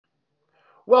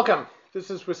Welcome. This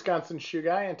is Wisconsin Shoe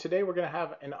Guy, and today we're going to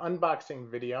have an unboxing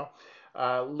video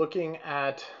looking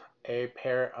at a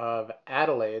pair of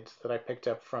Adelaides that I picked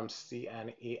up from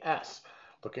CNES.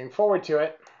 Looking forward to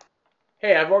it.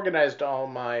 Hey, I've organized all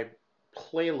my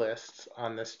playlists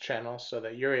on this channel so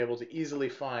that you're able to easily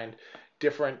find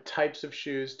different types of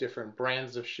shoes, different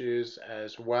brands of shoes,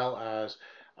 as well as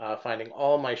finding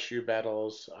all my shoe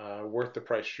battles, worth the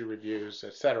price shoe reviews,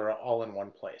 etc., all in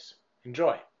one place.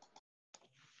 Enjoy.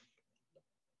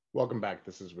 Welcome back.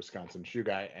 This is Wisconsin Shoe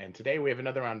Guy, and today we have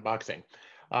another unboxing.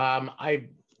 I'm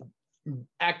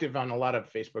active on a lot of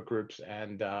Facebook groups,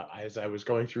 and as I was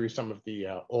going through some of the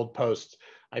old posts,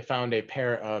 I found a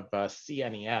pair of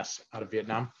CNES out of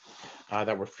Vietnam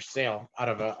that were for sale out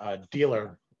of a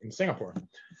dealer in Singapore.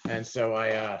 And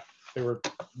so they were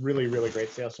really, really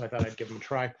great sales, so I thought I'd give them a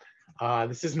try.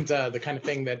 This isn't the kind of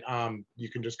thing that you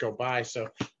can just go buy, so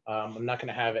I'm not going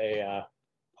to have a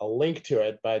link to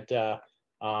it, but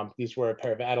these were a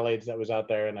pair of Adelaides that was out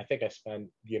there, and I think I spent,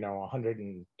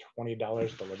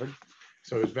 $120 delivered.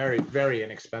 So it was very, very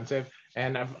inexpensive.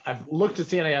 And I've looked at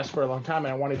CNES for a long time,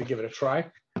 and I wanted to give it a try.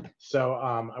 So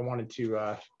I wanted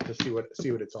to see what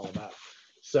it's all about.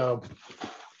 So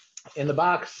in the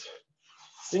box,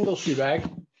 single shoe bag.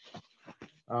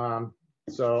 The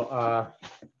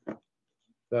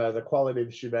quality of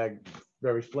the shoe bag,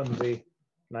 very flimsy,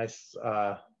 nice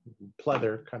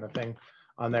pleather kind of thing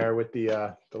on there with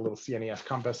the little CNES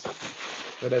compass.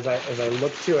 But as I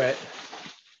look to it,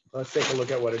 let's take a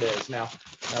look at what it is. Now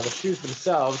the shoes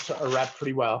themselves are wrapped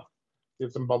pretty well. You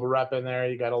have some bubble wrap in there.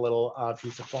 You got a little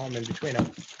piece of foam in between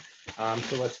them.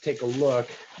 So let's take a look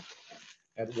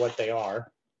at what they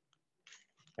are.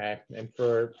 Okay, and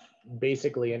for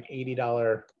basically an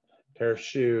 $80 pair of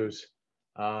shoes,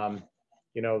 the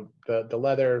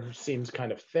leather seems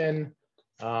kind of thin,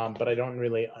 but I don't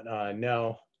really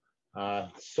know.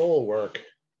 Sole work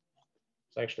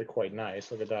is actually quite nice.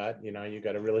 Look at that. You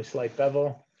got a really slight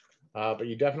bevel, but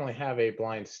you definitely have a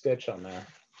blind stitch on there.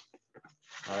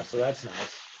 So that's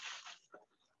nice.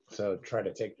 So try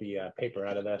to take the paper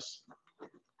out of this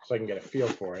so I can get a feel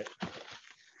for it.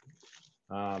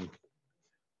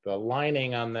 The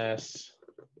lining on this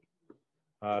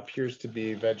appears to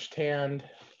be veg tanned.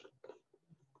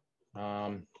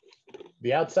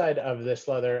 The outside of this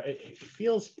leather, it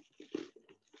feels,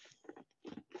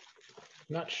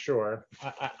 not sure.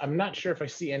 I'm not sure if I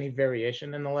see any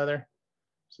variation in the leather.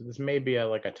 So this may be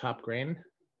like a top grain,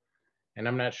 and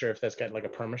I'm not sure if that's got like a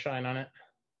permashine on it.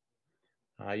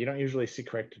 You don't usually see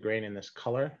corrected grain in this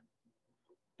color,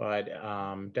 but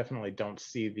definitely don't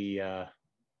see the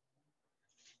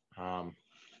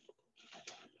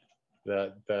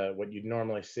what you'd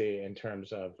normally see in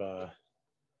terms of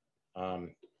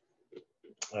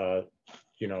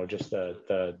just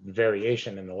the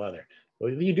variation in the leather.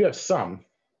 Well, you do have some.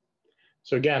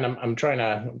 So again, I'm trying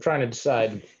to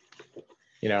decide,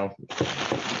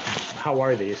 how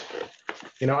are these?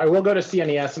 I will go to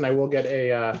CNES and I will get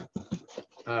a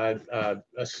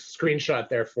screenshot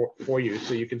there for you,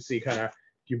 so you can see kind of,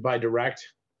 if you buy direct,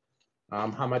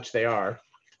 how much they are.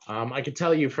 I can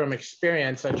tell you from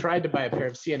experience, I tried to buy a pair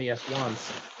of CNES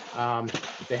once.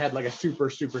 They had like a super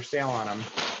sale on them,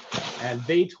 and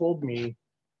they told me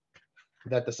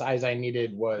that the size I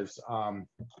needed was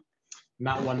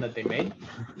not one that they made.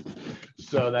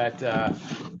 So that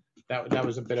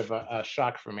was a bit of a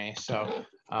shock for me. So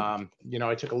I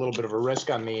took a little bit of a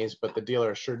risk on these, but the dealer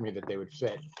assured me that they would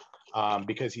fit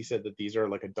because he said that these are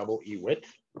like a double E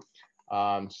width.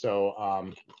 It's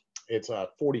a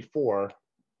 44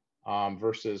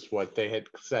 versus what they had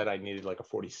said I needed, like a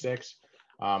 46,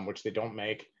 which they don't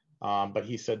make. But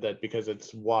he said that because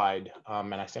it's wide,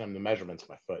 and I sent him the measurements of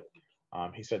my foot,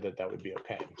 he said that would be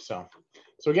okay. So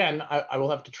again, I will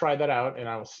have to try that out, and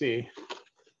I will see.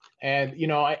 And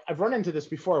I've run into this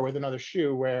before with another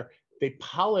shoe where they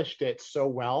polished it so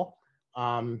well,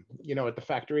 at the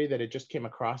factory, that it just came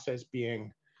across as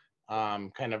being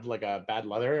kind of like a bad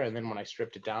leather. And then when I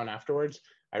stripped it down afterwards,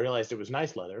 I realized it was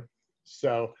nice leather.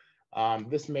 So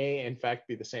this may in fact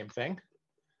be the same thing.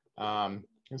 And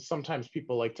sometimes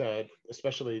people like to,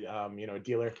 especially a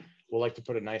dealer will like to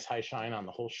put a nice high shine on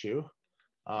the whole shoe,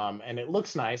 and it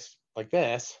looks nice like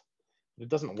this, but it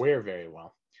doesn't wear very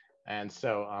well. And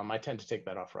so I tend to take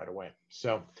that off right away.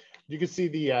 So you can see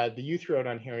the U throat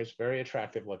on here is very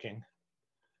attractive looking.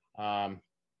 And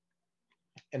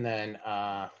then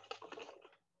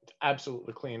it's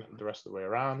absolutely clean the rest of the way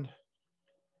around.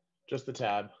 Just the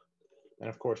tab. And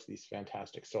of course, these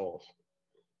fantastic soles.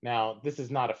 Now, this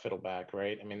is not a fiddleback,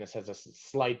 right? I mean, this has a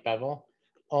slight bevel,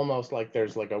 almost like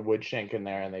there's like a wood shank in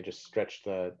there and they just stretched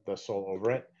the sole over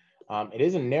it. It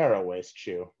is a narrow waist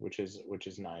shoe, which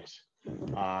is nice.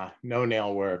 No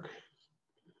nail work.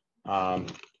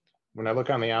 When I look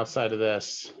on the outside of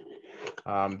this,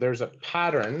 there's a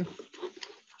pattern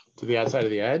to the outside of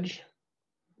the edge,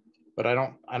 but I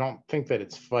don't think that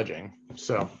it's fudging.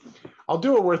 So I'll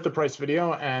do a worth the price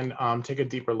video and take a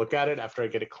deeper look at it after I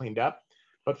get it cleaned up.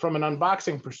 But from an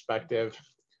unboxing perspective,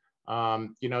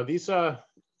 you know, these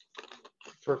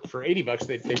for 80 bucks,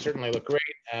 they certainly look great.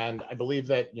 And I believe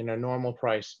that, you know, normal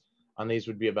price on these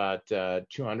would be about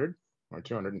 200 or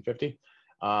 250,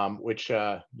 which,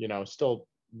 you know, still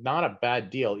not a bad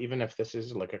deal, even if this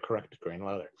is like a corrected grain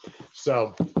leather.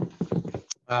 So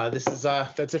this is,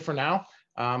 that's it for now.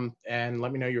 And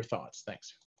let me know your thoughts.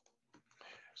 Thanks.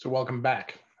 So welcome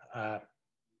back.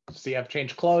 See, I've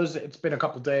changed clothes. It's been a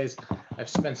couple days. I've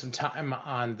spent some time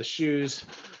on the shoes.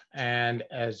 And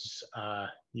as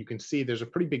you can see, there's a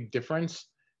pretty big difference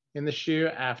in the shoe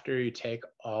after you take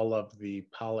all of the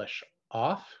polish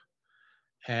off.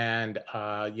 And,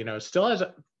 you know, still has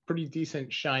a pretty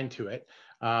decent shine to it.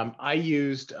 I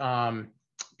used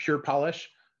Pure Polish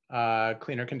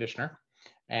cleaner conditioner,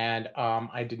 and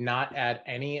I did not add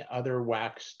any other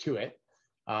wax to it.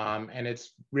 And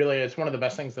it's one of the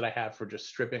best things that I have for just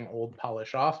stripping old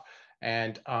polish off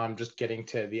and just getting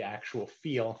to the actual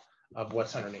feel of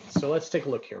what's underneath. So let's take a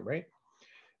look here, right?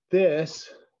 This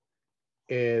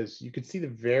is, you can see the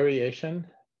variation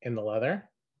in the leather,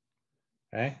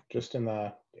 okay? Just in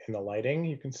the lighting,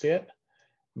 you can see it.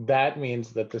 That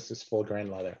means that this is full grain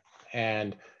leather.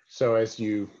 And so as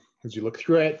you look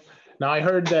through it, now I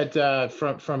heard that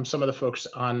from some of the folks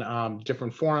on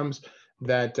different forums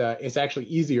that it's actually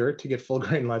easier to get full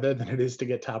grain leather than it is to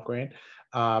get top grain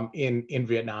in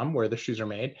Vietnam, where the shoes are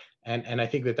made. And I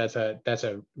think that that's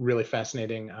a really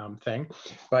fascinating thing.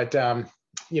 But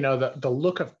you know, the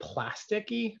look of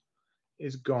plasticky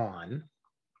is gone,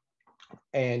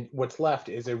 and what's left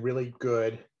is a really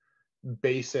good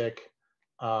basic,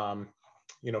 you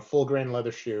know, full grain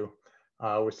leather shoe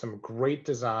with some great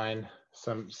design,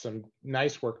 some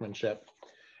nice workmanship,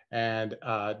 and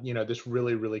you know, this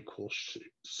really cool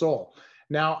sole.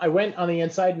 Now I went on the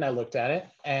inside and I looked at it,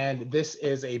 and this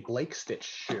is a Blake stitch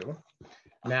shoe.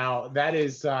 Now that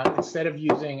is instead of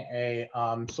using a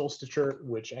sole stitcher,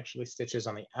 which actually stitches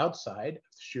on the outside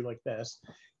of the shoe like this,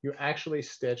 you actually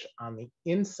stitch on the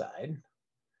inside,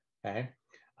 okay?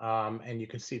 And you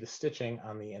can see the stitching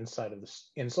on the inside of the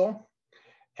insole,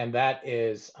 and that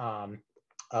is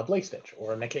a Blake stitch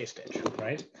or a Mackay stitch,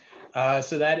 right?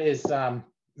 So that is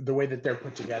the way that they're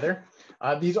put together.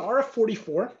 These are a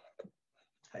 44,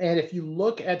 and if you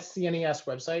look at CNES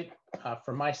website,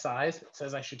 for my size, it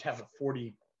says I should have a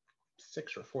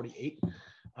 46 or 48,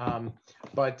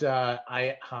 but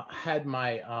I had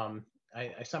my,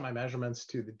 I sent my measurements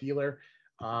to the dealer,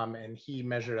 and he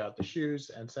measured out the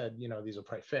shoes and said, you know, these will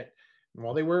probably fit. And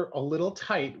while they were a little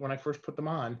tight when I first put them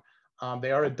on,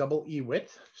 they are a double E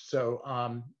width. So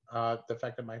the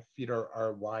fact that my feet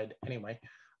are wide anyway,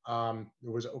 it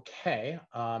was okay.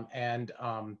 And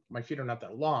my feet are not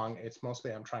that long. It's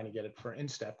mostly I'm trying to get it for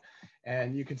instep.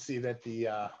 And you can see that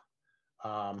the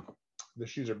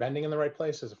shoes are bending in the right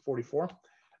place as a 44.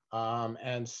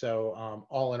 And so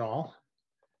all in all,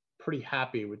 pretty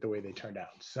happy with the way they turned out.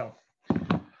 So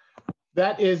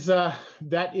that is the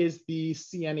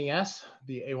CNES,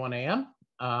 the A1AM.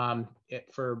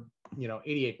 For, you know,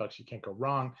 88 bucks, you can't go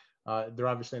wrong. They're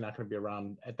obviously not going to be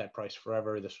around at that price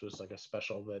forever. This was like a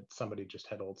special that somebody just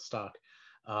had old stock.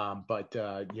 But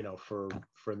you know, for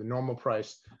the normal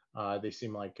price, they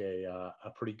seem like a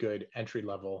pretty good entry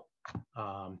level,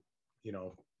 you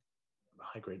know,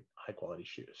 high quality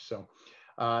shoes. So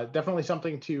definitely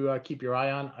something to keep your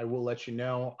eye on. I will let you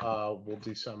know. We'll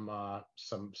do some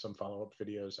follow-up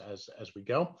videos as we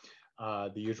go.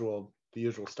 The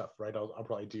usual stuff, right? I'll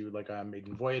probably do like a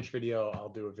maiden voyage video. I'll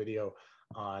do a video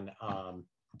on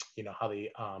you know, how the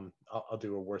I'll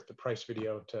do a worth the price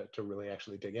video to really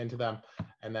actually dig into them.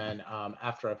 And then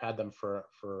after I've had them for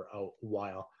a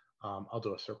while, I'll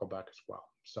do a circle back as well.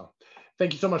 So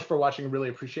thank you so much for watching. Really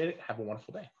appreciate it. Have a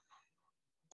wonderful day.